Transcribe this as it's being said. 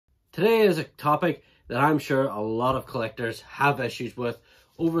Today is a topic that I'm sure a lot of collectors have issues with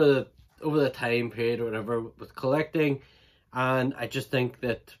over the time period or whatever with collecting, and I just think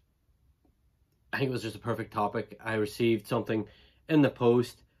it was just a perfect topic. I received something in the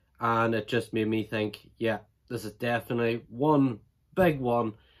post and it just made me think, yeah, this is definitely one big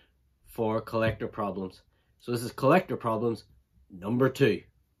one for collector problems. So this is collector problems number 2.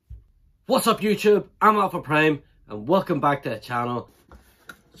 What's up YouTube? I'm Alpha Prime and welcome back to the channel.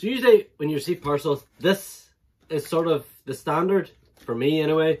 So usually when you receive parcels, this is sort of the standard, for me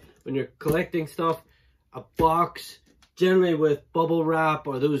anyway, when you're collecting stuff. A box, generally with bubble wrap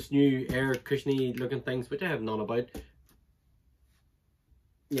or those new air cushiony looking things, which I have none about.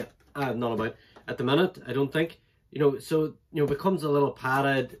 Yeah, I have none about at the minute, I don't think. So, becomes a little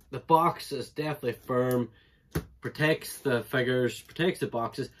padded. The box is definitely firm, protects the figures, protects the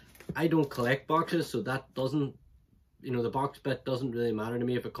boxes. I don't collect boxes, so that doesn't, the box bit doesn't really matter to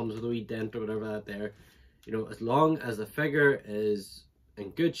me if it comes with a wee dent or whatever that there. As long as the figure is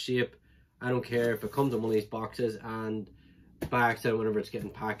in good shape, I don't care if it comes in one of these boxes and by accident whenever it's getting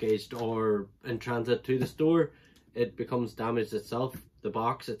packaged or in transit to the store, it becomes damaged itself, the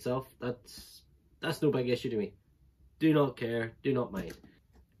box itself. That's no big issue to me. Do not care, do not mind.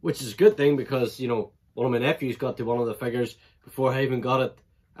 Which is a good thing because, one of my nephews got to one of the figures before I even got it.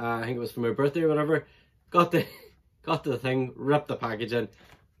 I think it was for my birthday or whatever. Got to the thing, ripped the packaging,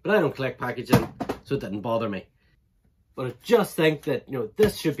 but I don't collect packaging, so it didn't bother me. But I just think that,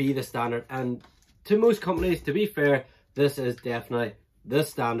 this should be the standard, and to most companies, to be fair, this is definitely the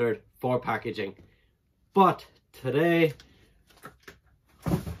standard for packaging. But today,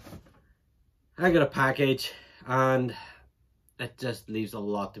 I got a package, and it just leaves a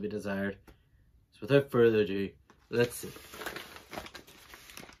lot to be desired. So without further ado, let's see.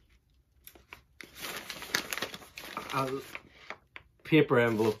 Paper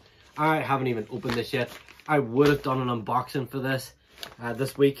envelope. I haven't even opened this yet. I would have done an unboxing for this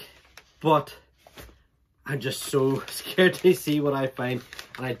this week, but I'm just so scared to see what I find,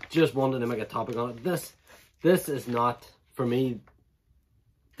 and I just wanted to make a topic on it. This is not, for me,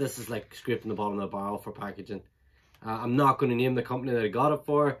 this is like scraping the bottom of the barrel for packaging. I'm not going to name the company that I got it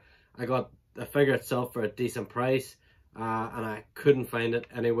for. I got the figure itself for a decent price, and I couldn't find it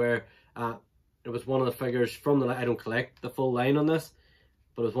anywhere. It was one of the figures from the line. I don't collect the full line on this,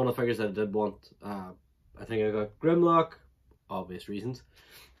 but it was one of the figures that I did want. I think I got Grimlock, obvious reasons.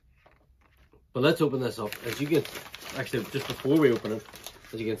 But let's open this up. As you can, actually, just before we open it,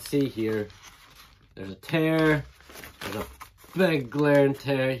 as you can see here, there's a tear. There's a big glaring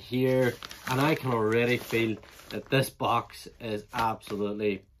tear here, and I can already feel that this box is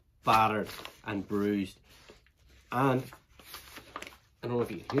absolutely battered and bruised. And I don't know if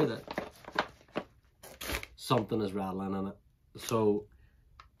you can hear that. Something is rattling in it. So,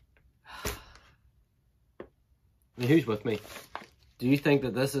 who's with me? Do you think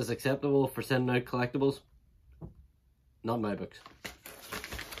that this is acceptable for sending out collectibles? Not in my books.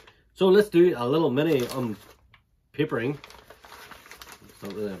 So let's do a little mini papering. It's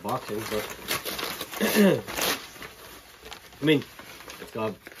not really unboxing, but I mean, it's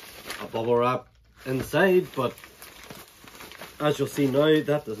got a bubble wrap inside, but as you'll see now,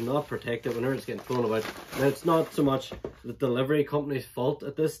 that does not protect it whenever it's getting thrown about. Now, it's not so much the delivery company's fault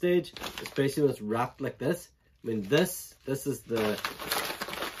at this stage, especially when it's wrapped like this. I mean, this is the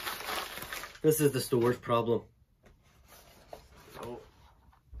store's problem. So,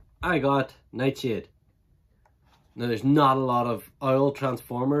 I got Nightshade. Now, there's not a lot of oil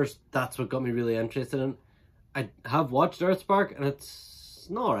transformers. That's what got me really interested in. I have watched Earthspark, and it's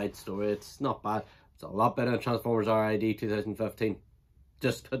an alright story. It's not bad. It's a lot better than Transformers RID 2015.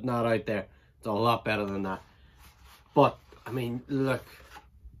 Just putting that out there. It's a lot better than that. But, I mean, look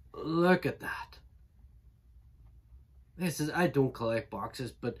at that. I don't collect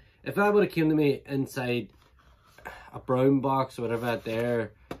boxes, but if that would have came to me inside a brown box or whatever out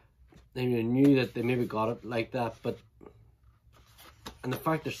there, I knew that they maybe got it like that, and the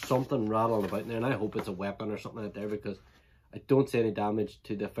fact there's something rattling about in there, and I hope it's a weapon or something out there, because I don't see any damage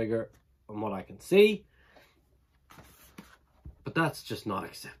to the figure from what I can see. But that's just not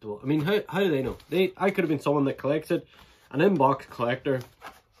acceptable. I mean, how do they know? I could have been someone that collects it, an inbox collector.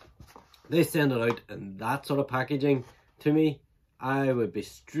 They send it out in that sort of packaging to me, I would be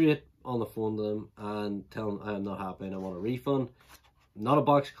straight on the phone to them and tell them I'm not happy and I want a refund. I'm not a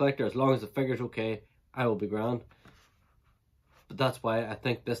box collector. As long as the figure's okay, I will be grand. But that's why I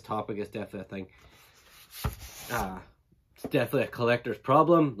think this topic is definitely a thing. It's definitely a collector's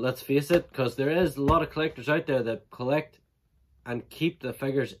problem, let's face it, because there is a lot of collectors out there that collect and keep the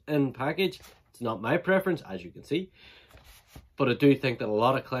figures in package. It's not my preference, as you can see. But I do think that a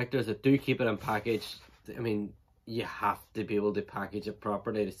lot of collectors that do keep it in package, I mean, you have to be able to package it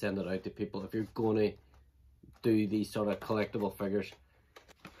properly to send it out to people if you're going to do these sort of collectible figures.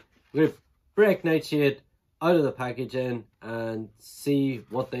 We're going to break Nightshade out of the packaging and see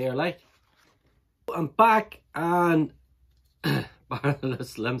what they are like. I'm back, and bar the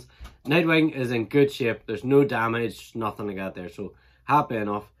slims, Nightwing is in good shape. There's no damage, nothing like that there, so happy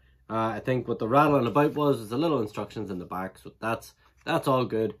enough. I think what the rattling about was the little instructions in the back, so that's all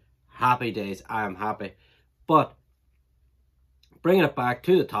good. Happy days, I am happy. But bringing it back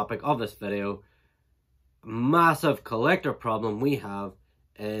to the topic of this video, massive collector problem we have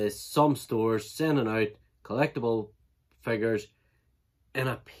is some stores sending out collectible figures in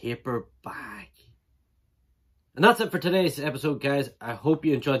a paper bag. And that's it for today's episode, guys. I hope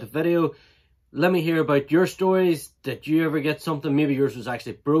you enjoyed the video. Let me hear about your stories. Did you ever get something? Maybe yours was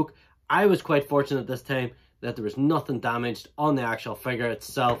actually broke. I was quite fortunate this time that there was nothing damaged on the actual figure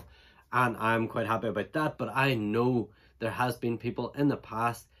itself, and I'm quite happy about that. But I know there has been people in the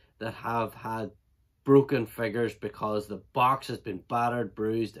past that have had broken figures because the box has been battered,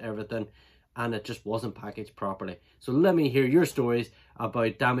 bruised, everything, and it just wasn't packaged properly. So let me hear your stories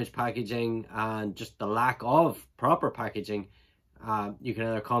about damaged packaging and just the lack of proper packaging. You can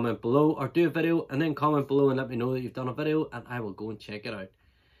either comment below or do a video and then comment below and let me know that you've done a video, and I will go and check it out.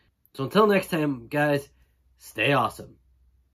 So until next time, guys, stay awesome.